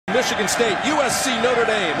Michigan State, USC, Notre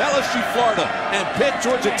Dame, LSU, Florida, and Pitt,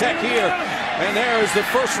 Georgia Tech here. And there is the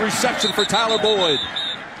first reception for Tyler Boyd.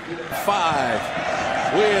 5.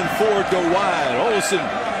 Way and forward, go wide. Olsen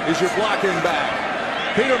is your blocking back.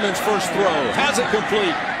 Peterman's first throw has it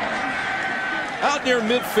complete. Out near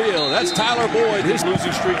midfield, that's Tyler Boyd. His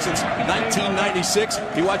losing streak since 1996.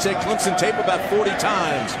 He watched that Clemson tape about 40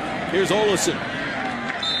 times. Here's Olsen.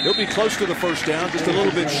 He'll be close to the first down, just a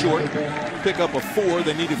little bit short. Pick up a 4,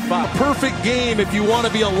 they needed 5. Perfect game if you want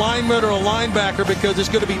to be a lineman or a linebacker, because it's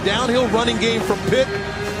going to be downhill running game from Pitt.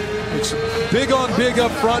 It's big on big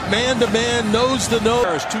up front, man to man, nose to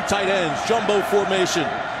nose. 2 tight ends, jumbo formation.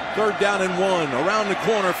 3rd down and 1, around the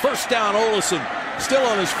corner, first down, Olsen. Still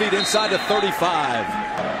on his feet inside the 35.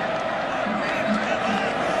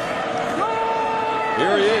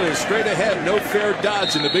 Here he is, straight ahead, no fair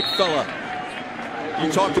dodging, the big fella. You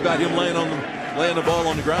talked about him laying the ball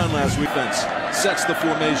on the ground last week. Sets the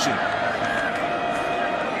formation.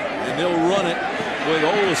 And they'll run it with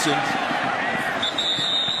Olsen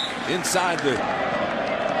inside the...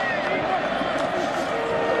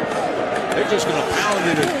 They're just going to pound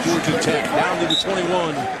it at Georgia Tech, down to the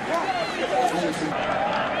 21.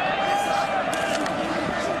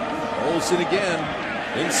 Olsen again,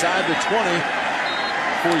 inside the 20,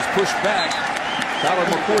 before he's pushed back. Tyler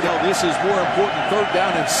McCordell, this is more important, 3rd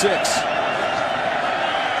down and 6.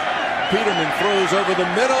 Peterman throws over the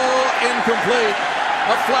middle, incomplete.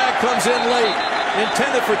 A flag comes in late,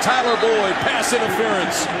 intended for Tyler Boyd, pass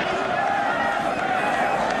interference.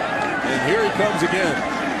 And here he comes again.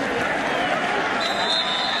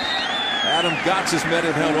 Adam Gotts has met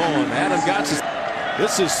him head on. Adam Gotts is,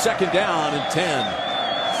 this is 2nd down and 10.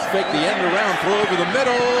 Fake the end around, throw over the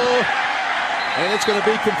middle. And it's going to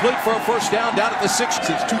be complete for a first down at the 6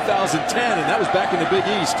 since 2010, and that was back in the Big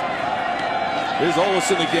East. Here's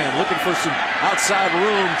Olsen again, looking for some outside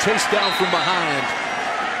room, chased down from behind.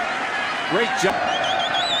 Great job.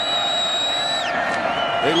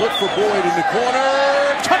 They look for Boyd in the corner.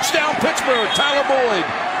 Touchdown, Pittsburgh, Tyler Boyd.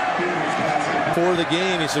 For the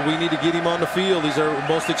game, he said, we need to get him on the field. He's our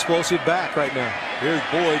most explosive back right now. Here's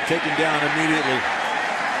Boyd taken down immediately.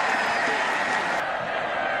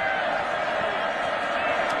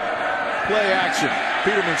 Play action.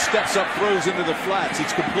 Peterman steps up, throws into the flats.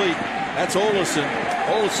 It's complete. That's Olsen.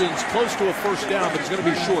 Olsen's close to a first down, but it's going to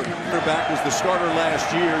be short. Quarterback was the starter last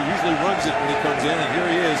year. Usually runs it when he comes in, and here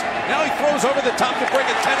he is. Now he throws over the top to break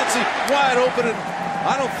a tendency. Wide open, and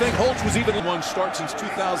I don't think Holtz was even one start since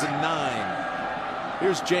 2009.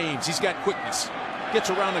 Here's James. He's got quickness. Gets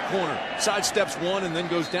around the corner. Sidesteps one and then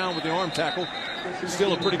goes down with the arm tackle.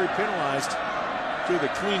 Still a pretty penalized. Two of the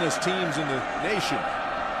cleanest teams in the nation.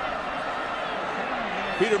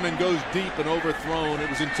 Peterman goes deep and overthrown. It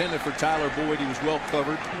was intended for Tyler Boyd. He was well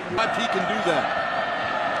covered. He can do that.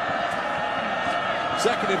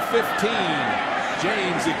 2nd and 15.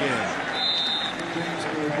 James again.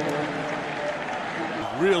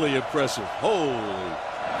 Really impressive. Holy.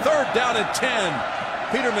 3rd down and 10.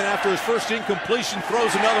 Peterman, after his first incompletion,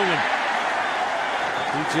 throws another one.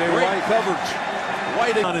 Great coverage.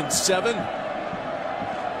 White down in 7.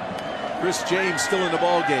 Chris James still in the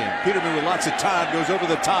ball game. Peterman with lots of time goes over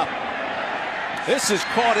the top. This is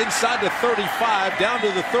caught inside the 35, down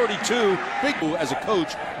to the 32. Big, as a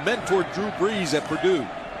coach, mentored Drew Brees at Purdue.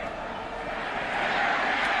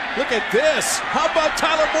 Look at this. How about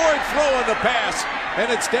Tyler Boyd throwing the pass?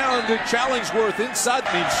 And it's down to Challingsworth inside.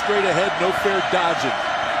 Means straight ahead, no fair dodging.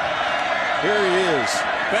 Here he is.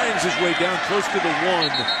 Bangs his way down close to the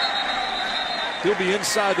 1. He'll be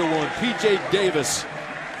inside the 1. P.J. Davis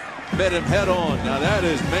met him head on. Now that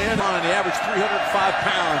is man on. The average 305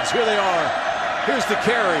 pounds. Here they are. Here's the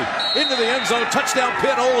carry. Into the end zone. Touchdown,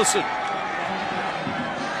 Pitt. Olsen.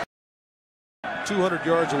 200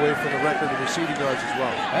 yards away from the record of receiving yards as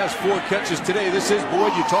well. Has 4 catches today. This is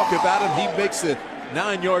Boyd. You talk about him. He makes the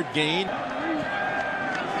 9-yard gain.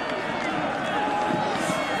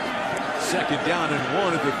 2nd down and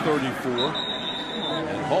 1 at the 34.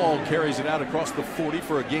 And Hall carries it out across the 40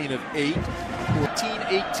 for a gain of 8.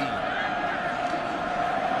 14-18.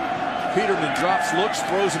 Peterman drops, looks,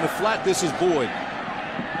 throws in the flat. This is Boyd.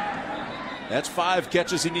 That's 5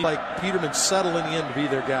 catches. He needs. Like Peterman settling in to be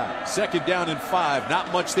their guy. 2nd down and 5.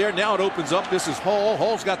 Not much there. Now it opens up. This is Hall.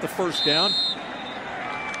 Hall's got the first down.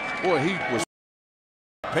 Boy, he was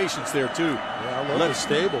patience there too. Yeah, I love his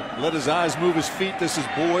stable. Let his eyes move his feet. This is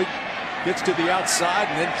Boyd. Gets to the outside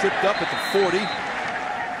and then tripped up at the 40.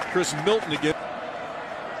 Chris Milton again.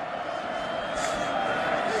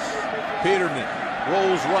 Peterman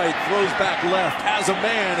rolls right, throws back left, has a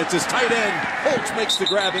man. It's his tight end. Holtz makes the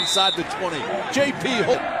grab inside the 20. J.P.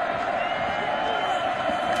 Holtz.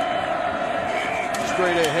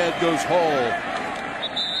 Straight ahead goes Hall.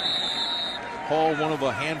 Hall, one of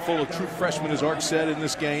a handful of true freshmen, as Art said, in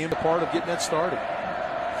this game. Part of getting that started.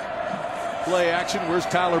 Play action. Where's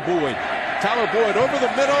Tyler Boyd? Tyler Boyd over the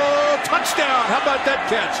middle. Touchdown. How about that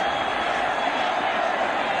catch?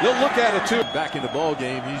 They'll look at it, too. Back in the ball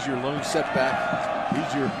game. He's your lone setback.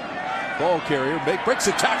 He's your ball carrier. Breaks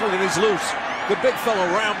the tackle and he's loose. The big fellow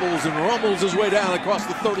rambles and rumbles his way down across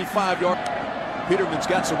the 35-yard. Peterman's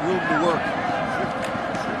got some room to work.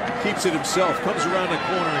 Keeps it himself. Comes around the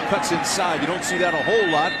corner and cuts inside. You don't see that a whole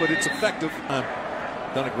lot, but it's effective.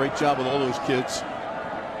 Done a great job with all those kids.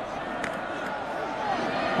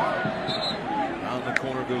 Around the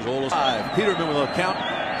corner goes Olson. Peterman with a count.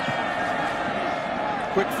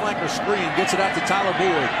 Quick flanker screen. Gets it out to Tyler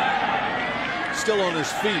Boyd. Still on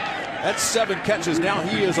his feet. That's 7 catches. Now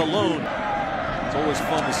he is alone. It's always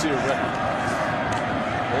fun to see a record.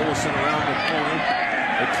 Olson around the corner.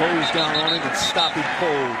 They close down on him and stop him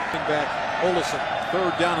cold. Back Olson.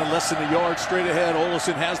 3rd down and less than a yard. Straight ahead.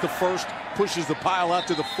 Olson has the first. Pushes the pile out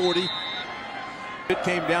to the 40. It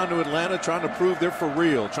came down to Atlanta trying to prove they're for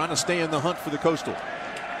real. Trying to stay in the hunt for the Coastal.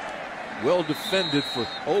 Well defended for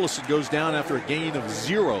Olson. Goes down after a gain of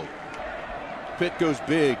 0. Pitt goes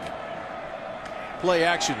big. Play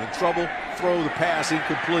action in trouble. Throw the pass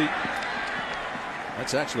incomplete.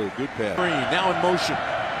 That's actually a good pass. Now in motion.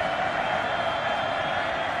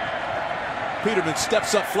 Peterman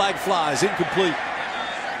steps up, flag flies, incomplete.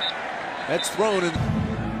 That's thrown, and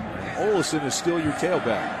Olson is still your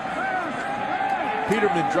tailback.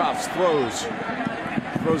 Peterman drops, throws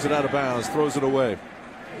it out of bounds, throws it away.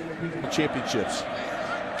 Championships.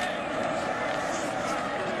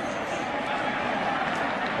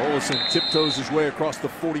 Olson tiptoes his way across the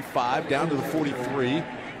 45, down to the 43.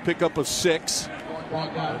 Pickup of 6.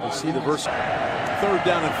 You see the verse. 3rd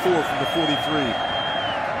down and 4 from the 43.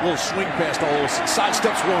 Little swing pass to Olson.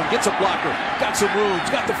 Sidesteps one, gets a blocker. Got some room,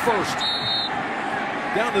 got the first.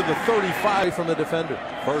 Down to the 35 from the defender.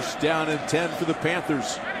 1st down and 10 for the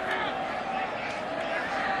Panthers.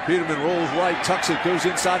 Peterman rolls right, tucks it, goes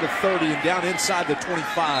inside the 30 and down inside the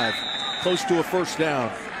 25. Close to a 1st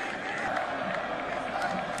down.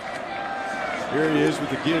 Here he is with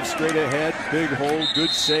the give straight ahead. Big hole, good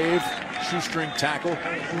save. Shoestring tackle.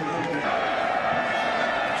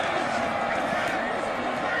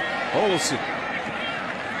 Olson.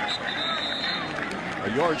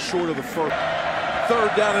 A yard short of the 1st.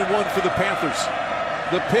 3rd down and 1 for the Panthers.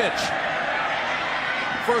 The pitch.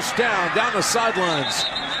 1st down the sidelines.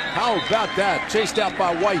 How about that? Chased out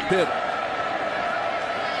by White. Pitt.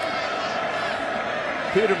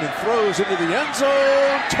 Peterman throws into the end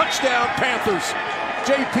zone. Touchdown, Panthers.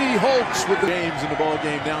 J.P. Holtz with the games in the ball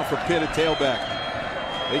game now for Pitt at tailback.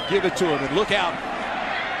 They give it to him, and look out.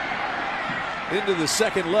 Into the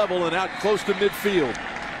 2nd level and out close to midfield.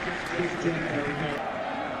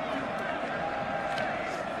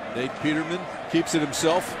 Nate Peterman keeps it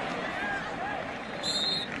himself.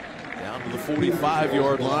 Down to the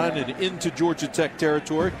 45-yard line and into Georgia Tech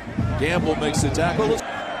territory. Gamble makes the tackle.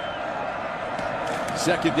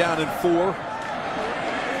 2nd down and 4.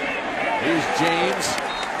 Here's James.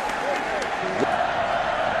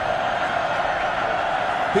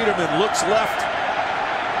 Peterman looks left.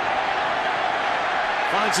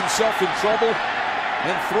 Finds himself in trouble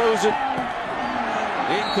and throws it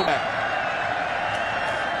incomplete.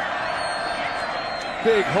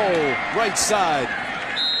 Big hole, right side.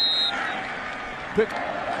 Pick.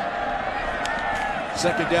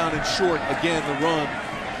 2nd down and short. Again, the run.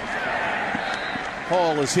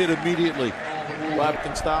 Hall is hit immediately. Bob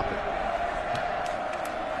can stop it.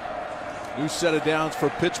 New set of downs for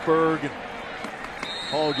Pittsburgh. And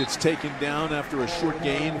Hall gets taken down after a short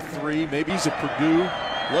gain. 3. Maybe he's at Purdue.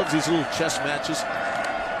 Loves these little chess matches.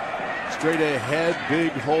 Straight ahead,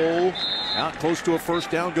 big hole. Out close to a 1st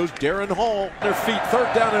down goes Darren Hall. Their feet,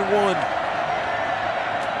 3rd down and 1.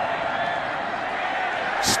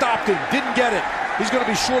 Stopped him, didn't get it. He's going to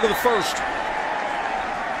be short of the 1st.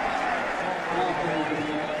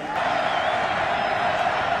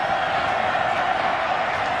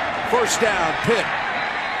 First down, Pitt.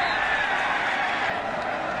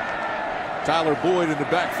 Tyler Boyd in the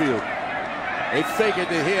backfield. They fake it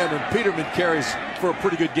to him, and Peterman carries for a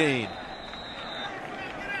pretty good gain.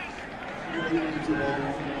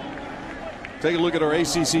 Take a look at our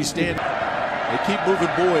ACC stand. They keep moving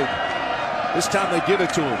Boyd. This time they give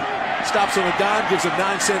it to him. Stops on a dime, gives him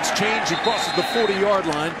 9 cents change. He crosses the 40-yard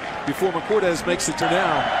line before McCordez makes it to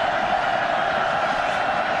now.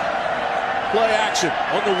 Play action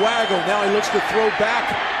on the waggle. Now he looks to throw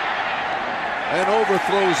back and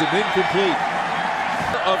overthrows him, incomplete.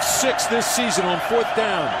 Of 6 this season on 4th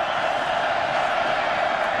down.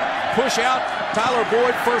 push out. Tyler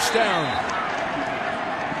Boyd, first down.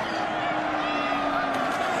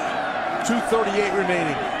 2:38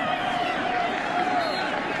 remaining.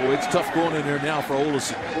 Boy, it's tough going in there now for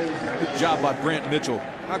Olesen. Good job by Brant Mitchell.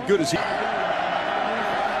 How good is he?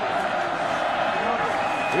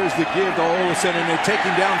 Here's the give to Olesen, and they take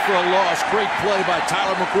him down for a loss. Great play by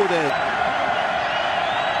Tyler McCourday.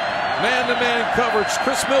 Man-to-man coverage,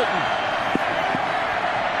 Chris Milton.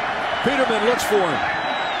 Peterman looks for him.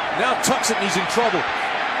 Now tucks it, and he's in trouble.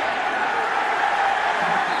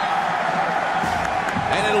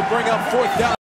 And it'll bring up fourth down.